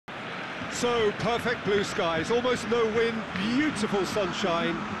So, perfect blue skies, almost no wind, beautiful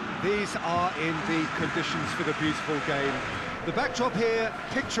sunshine. These are in the conditions for the beautiful game. The backdrop here,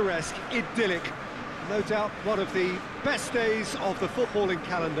 picturesque, idyllic. No doubt one of the best days of the footballing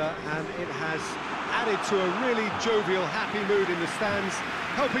calendar, and it has added to a really jovial, happy mood in the stands,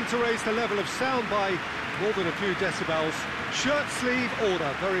 helping to raise the level of sound by more than a few decibels. Shirt sleeve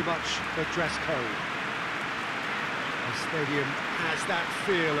order, very much the dress code. The stadium has that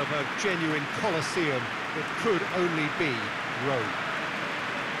feel of a genuine Colosseum. It could only be Rome.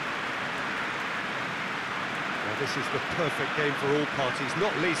 Well, this is the perfect game for all parties,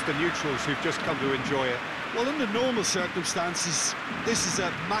 not least the neutrals who've just come to enjoy it. Well, under normal circumstances, this is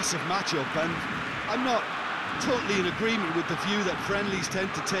a massive matchup, and I'm not totally in agreement with the view that friendlies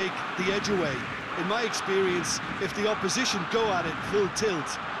tend to take the edge away. In my experience, if the opposition go at it full tilt,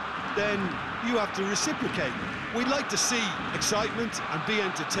 then you have to reciprocate. We'd like to see excitement and be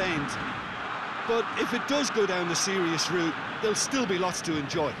entertained, but if it does go down the serious route, there'll still be lots to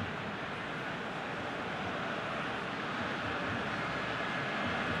enjoy.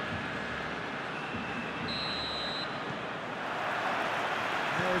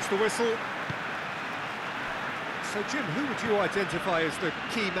 There's the whistle. So, Jim, who would you identify as the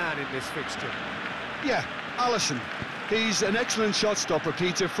key man in this fixture? Yeah, Alisson. He's an excellent shot stopper,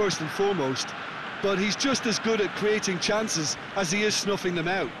 Peter, first and foremost, but he's just as good at creating chances as he is snuffing them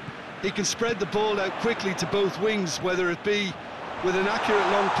out. He can spread the ball out quickly to both wings, whether it be with an accurate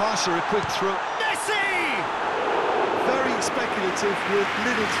long pass or a quick throw. Messi! Very speculative with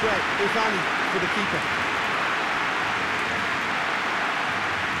little threat, if any, for the keeper.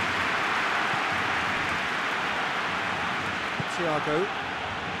 Thiago.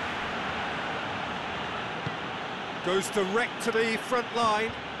 Goes direct to the front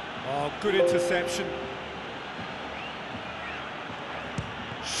line. Oh, good interception.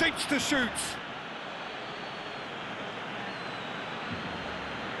 Shapes to shoot.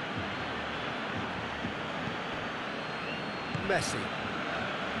 Messi.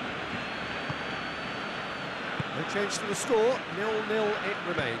 No change to the score. 0-0 it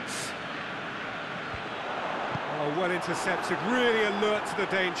remains. Oh, well intercepted, really alert to the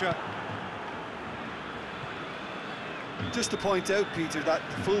danger. Just to point out, Peter, that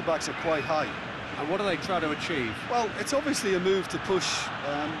the fullbacks are quite high. And what are they trying to achieve? Well, it's obviously a move to push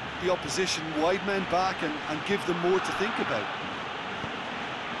the opposition wide men back and give them more to think about.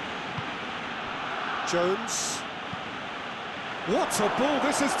 Jones. What a ball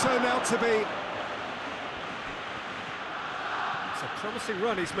this has turned out to be. It's a promising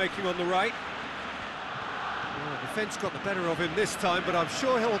run he's making on the right. Well, the defence got the better of him this time, but I'm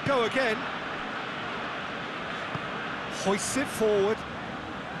sure he'll go again. Hoists it forward.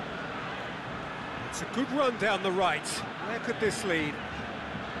 It's a good run down the right. Where could this lead?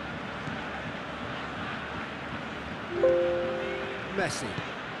 Messi.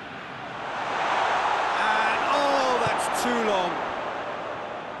 And, oh, that's too long.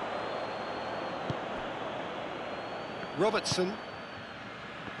 Robertson.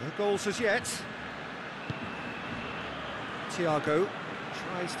 No goals as yet. Thiago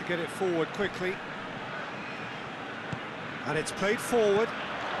tries to get it forward quickly. And it's played forward.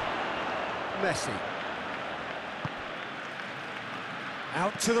 Messi.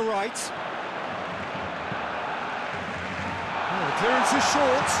 Out to the right. Oh, the clearance is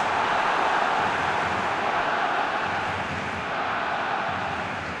short.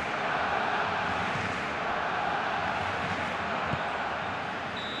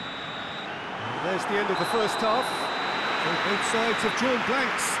 And there's the end of the first half. So both sides have drawn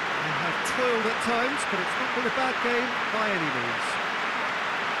blanks. They have toiled at times, but it's not been a bad game by any means.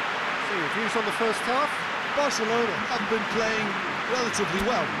 So, your views on the first half? Barcelona have been playing relatively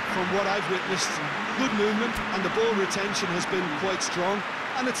well from what I've witnessed. Good movement, and the ball retention has been quite strong,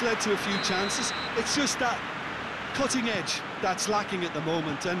 and it's led to a few chances. It's just that cutting edge that's lacking at the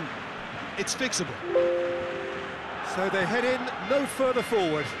moment, and it's fixable. So they head in no further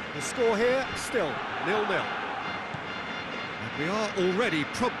forward. The score here, still 0-0. We are already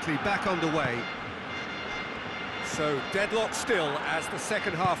promptly back underway. So deadlock still as the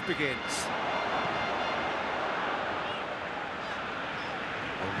second half begins.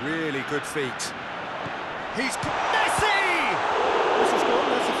 A really good feat. He's... Messi! This is good,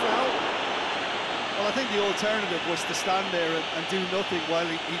 that's a foul. Well, I think the alternative was to stand there and do nothing while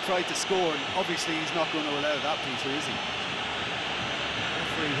he tried to score, and obviously he's not going to allow that, Peter, is he?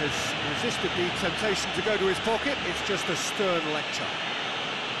 The referee has resisted the temptation to go to his pocket. It's just a stern lecture.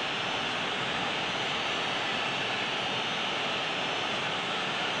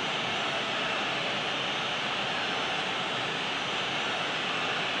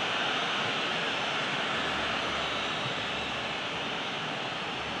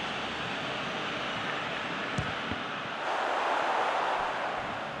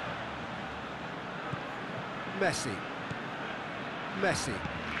 Messi. Messi.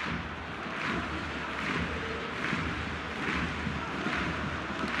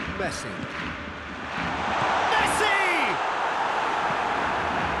 Messi. Messi!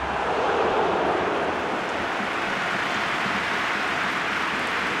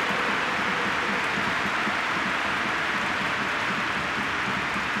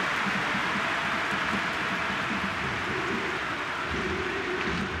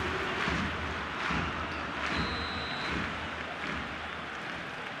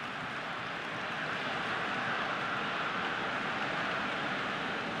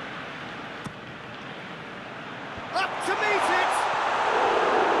 Up to meet it!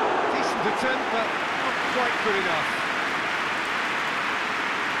 Decent attempt, but not quite good enough.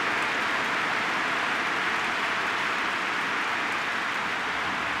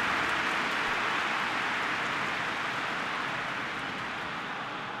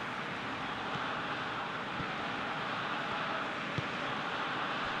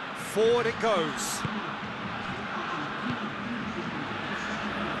 Forward it goes.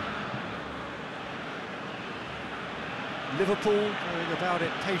 Liverpool going about it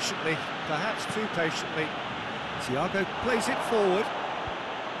patiently, perhaps too patiently. Thiago plays it forward.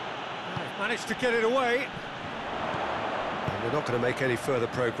 They've managed to get it away. And we're not going to make any further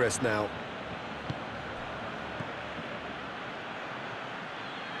progress now.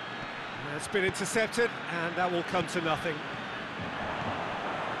 It's been intercepted, and that will come to nothing.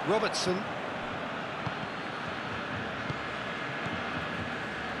 Robertson.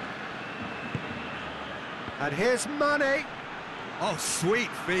 And here's Mane. Oh, sweet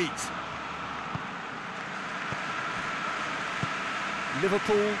feet.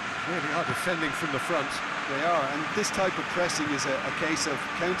 Liverpool really are defending from the front. They are, and this type of pressing is a case of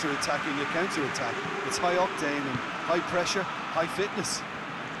counter-attacking a counter-attack. It's high octane and high pressure, high fitness.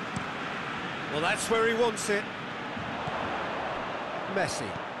 Well, that's where he wants it. Messi.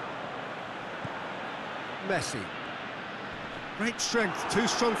 Messi. Great strength, too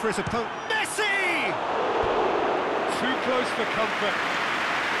strong for his opponent. Messi! Too close for comfort.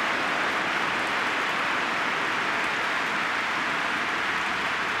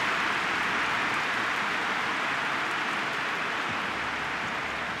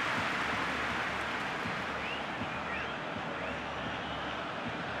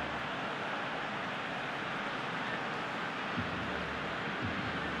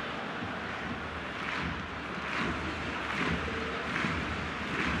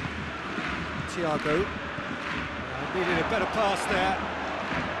 Thiago. Needed a better pass there.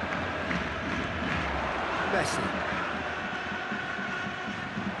 Messi.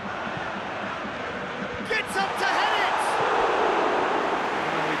 Gets up to head it!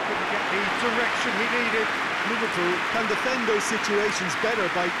 Oh, he couldn't get the direction he needed. Liverpool can defend those situations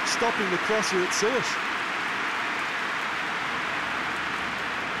better by stopping the crosser at source.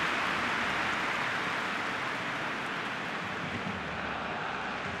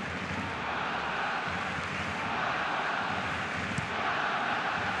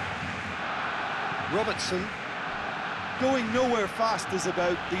 Robertson. Going nowhere fast is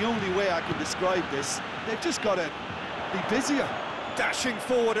about the only way I can describe this. They've just got to be busier. Dashing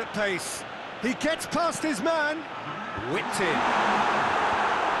forward at pace. He gets past his man. Whipped in.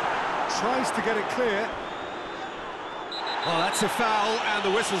 Tries to get it clear. Oh, that's a foul, and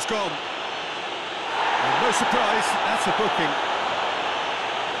the whistle's gone. And no surprise, that's a booking.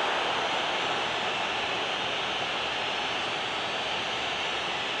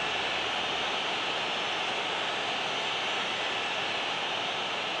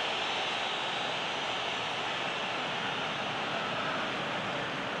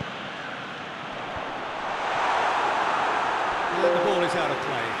 And the ball is out of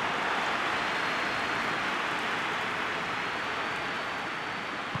play.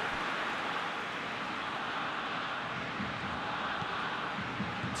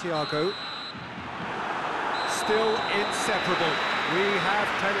 Thiago. Still inseparable. We have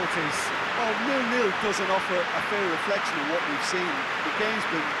penalties. Well, 0-0 doesn't offer a fair reflection of what we've seen. The game's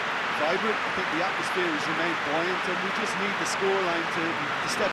been vibrant. I think the atmosphere has remained buoyant, and we just need the scoreline to step